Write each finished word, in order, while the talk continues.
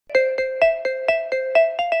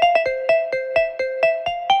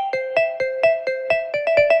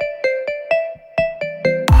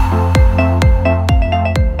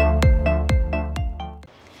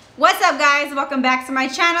welcome back to my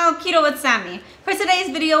channel, Keto with Sammy. For today's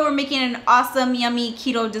video, we're making an awesome, yummy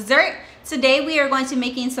keto dessert. Today we are going to be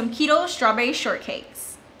making some keto strawberry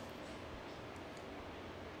shortcakes.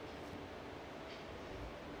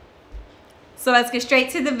 So let's get straight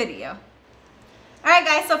to the video. Alright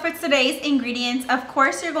guys, so for today's ingredients, of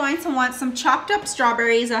course you're going to want some chopped up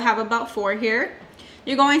strawberries. I have about 4 here.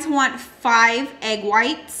 You're going to want 5 egg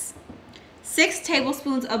whites, 6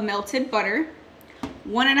 tablespoons of melted butter,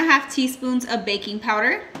 1.5 teaspoons of baking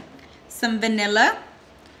powder, some vanilla,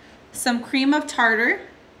 some cream of tartar,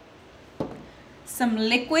 some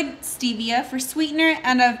liquid stevia for sweetener,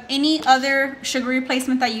 and of any other sugar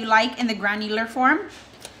replacement that you like in the granular form,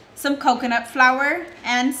 some coconut flour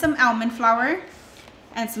and some almond flour,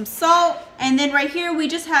 and some salt. And then right here we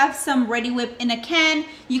just have some ready whip in a can.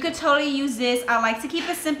 You could totally use this. I like to keep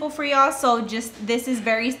it simple for y'all, so this is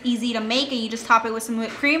very easy to make, and you just top it with some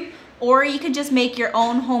whipped cream, or you could just make your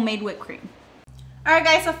own homemade whipped cream. Alright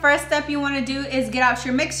guys, so first step you want to do is get out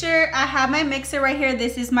your mixer. I have my mixer right here.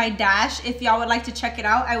 This is my Dash. If y'all would like to check it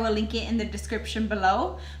out, I will link it in the description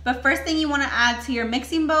below. But first thing you want to add to your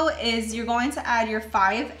mixing bowl is you're going to add your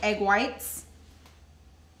 5 egg whites.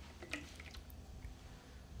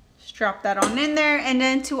 Just drop that on in there, and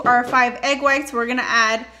then to our 5 egg whites we're going to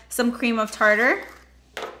add some cream of tartar.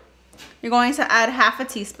 You're going to add 1/2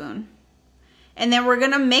 teaspoon. And then we're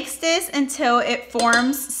gonna mix this until it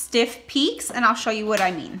forms stiff peaks, and I'll show you what I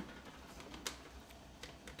mean.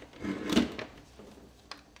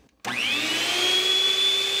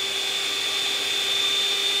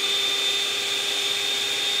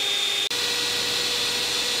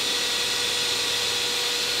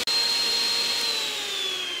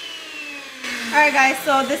 Alright guys,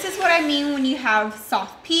 so this is what I mean when you have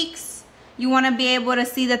soft peaks. You wanna be able to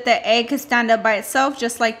see that the egg can stand up by itself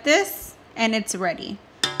just like this. And it's ready.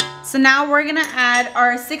 So now we're gonna add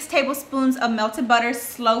our 6 tablespoons of melted butter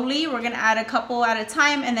slowly. We're gonna add a couple at a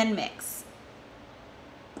time and then mix.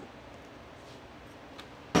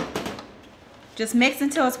 Just mix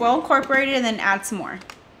until it's well incorporated, and then add some more.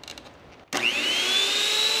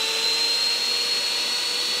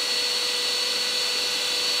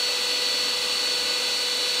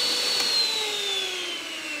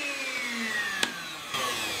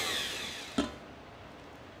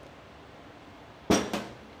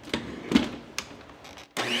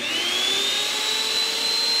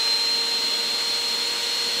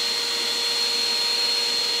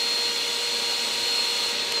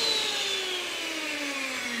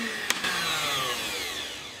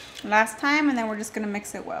 Last time, and then we're just gonna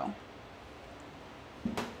mix it well.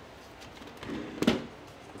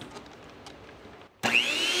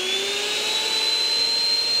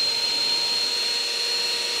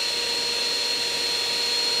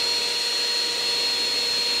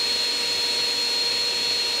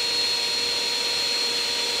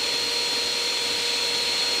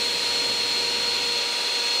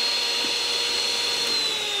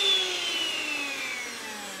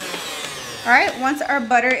 Alright, once our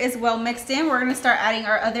butter is well mixed in, we're going to start adding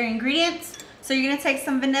our other ingredients. So you're going to take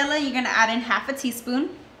some vanilla, you're going to add in 1/2 teaspoon.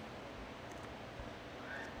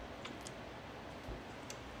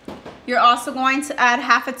 You're also going to add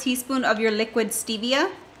 1/2 teaspoon of your liquid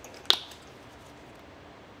stevia.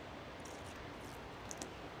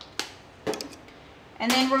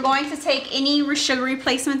 And then we're going to take any sugar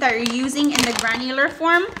replacement that you're using in the granular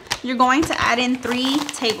form. You're going to add in 3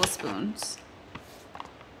 tablespoons.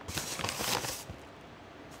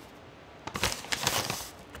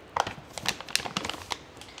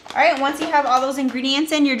 Alright, once you have all those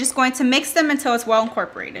ingredients in, you're just going to mix them until it's well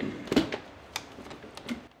incorporated.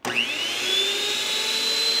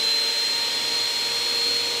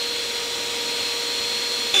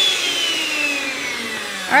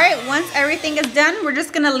 Alright, once everything is done, we're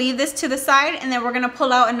just going to leave this to the side, and then we're going to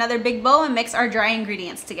pull out another big bowl and mix our dry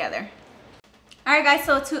ingredients together. Alright guys,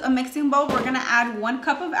 so to a mixing bowl, we're going to add 1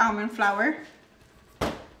 cup of almond flour.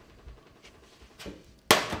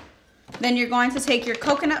 Then you're going to take your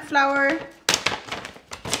coconut flour,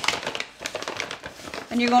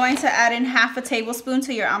 and you're going to add in 1/2 tablespoon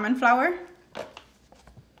to your almond flour.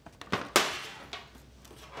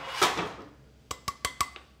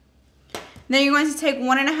 Then you're going to take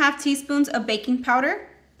 1.5 teaspoons of baking powder.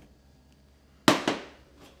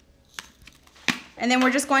 And then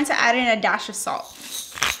we're just going to add in a dash of salt.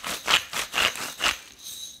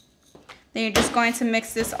 Then you're just going to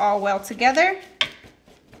mix this all well together.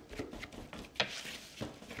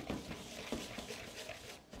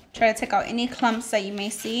 Try to take out any clumps that you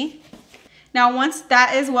may see. Now once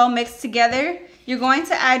that is well mixed together, you're going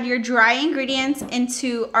to add your dry ingredients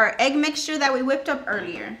into our egg mixture that we whipped up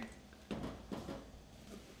earlier.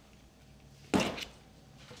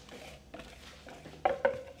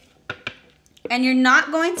 And you're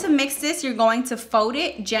not going to mix this, you're going to fold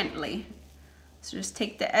it gently. So just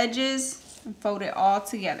take the edges and fold it all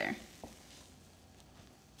together.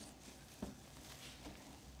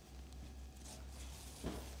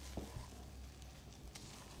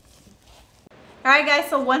 Alright guys,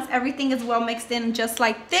 so once everything is well mixed in just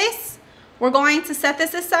like this, we're going to set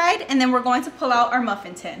this aside and then we're going to pull out our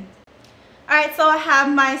muffin tin. Alright, so I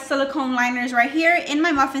have my silicone liners right here in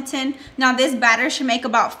my muffin tin. Now this batter should make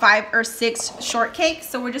about 5 or 6 shortcakes,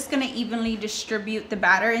 so we're just going to evenly distribute the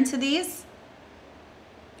batter into these.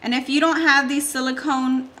 And if you don't have these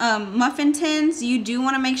silicone muffin tins, you do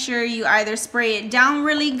want to make sure you either spray it down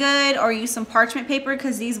really good or use some parchment paper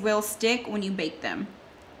because these will stick when you bake them.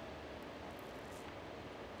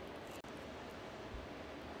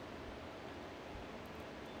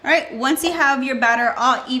 Alright, once you have your batter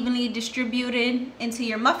all evenly distributed into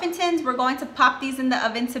your muffin tins, we're going to pop these in the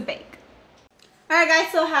oven to bake. Alright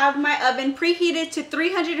guys, so I have my oven preheated to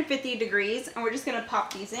 350 degrees and we're just going to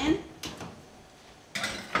pop these in.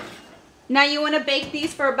 Now you want to bake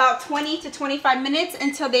these for about 20 to 25 minutes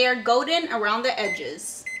until they are golden around the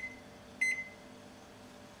edges.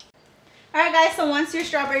 Alright guys, so once your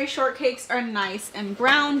strawberry shortcakes are nice and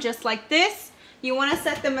brown just like this, you want to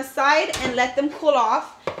set them aside and let them cool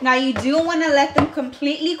off. Now you do want to let them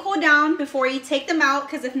completely cool down before you take them out,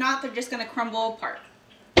 because if not, they're just going to crumble apart.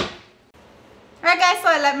 Alright guys, so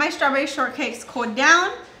I let my strawberry shortcakes cool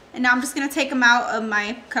down, and now I'm just going to take them out of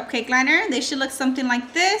my cupcake liner. They should look something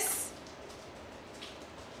like this.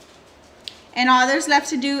 And all there's left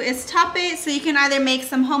to do is top it, so you can either make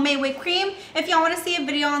some homemade whipped cream. If y'all want to see a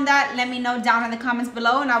video on that, let me know down in the comments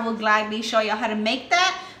below and I will gladly show y'all how to make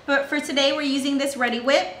that. But for today, we're using this Ready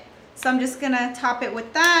Whip. So I'm just going to top it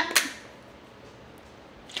with that.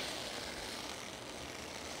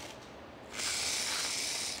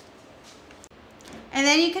 And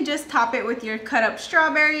then you can just top it with your cut up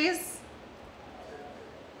strawberries.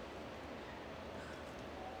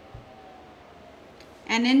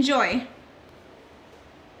 And enjoy.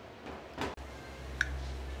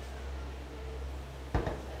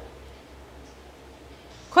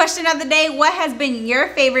 Question of the day, what has been your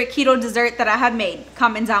favorite keto dessert that I have made?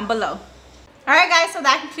 Comment down below. Alright guys, so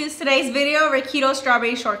that concludes today's video over keto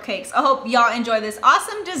strawberry shortcakes. I hope y'all enjoy this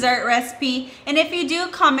awesome dessert recipe. And if you do,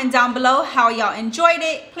 comment down below how y'all enjoyed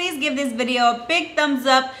it. Please give this video a big thumbs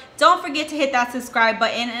up. Don't forget to hit that subscribe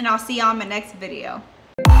button and I'll see y'all in my next video.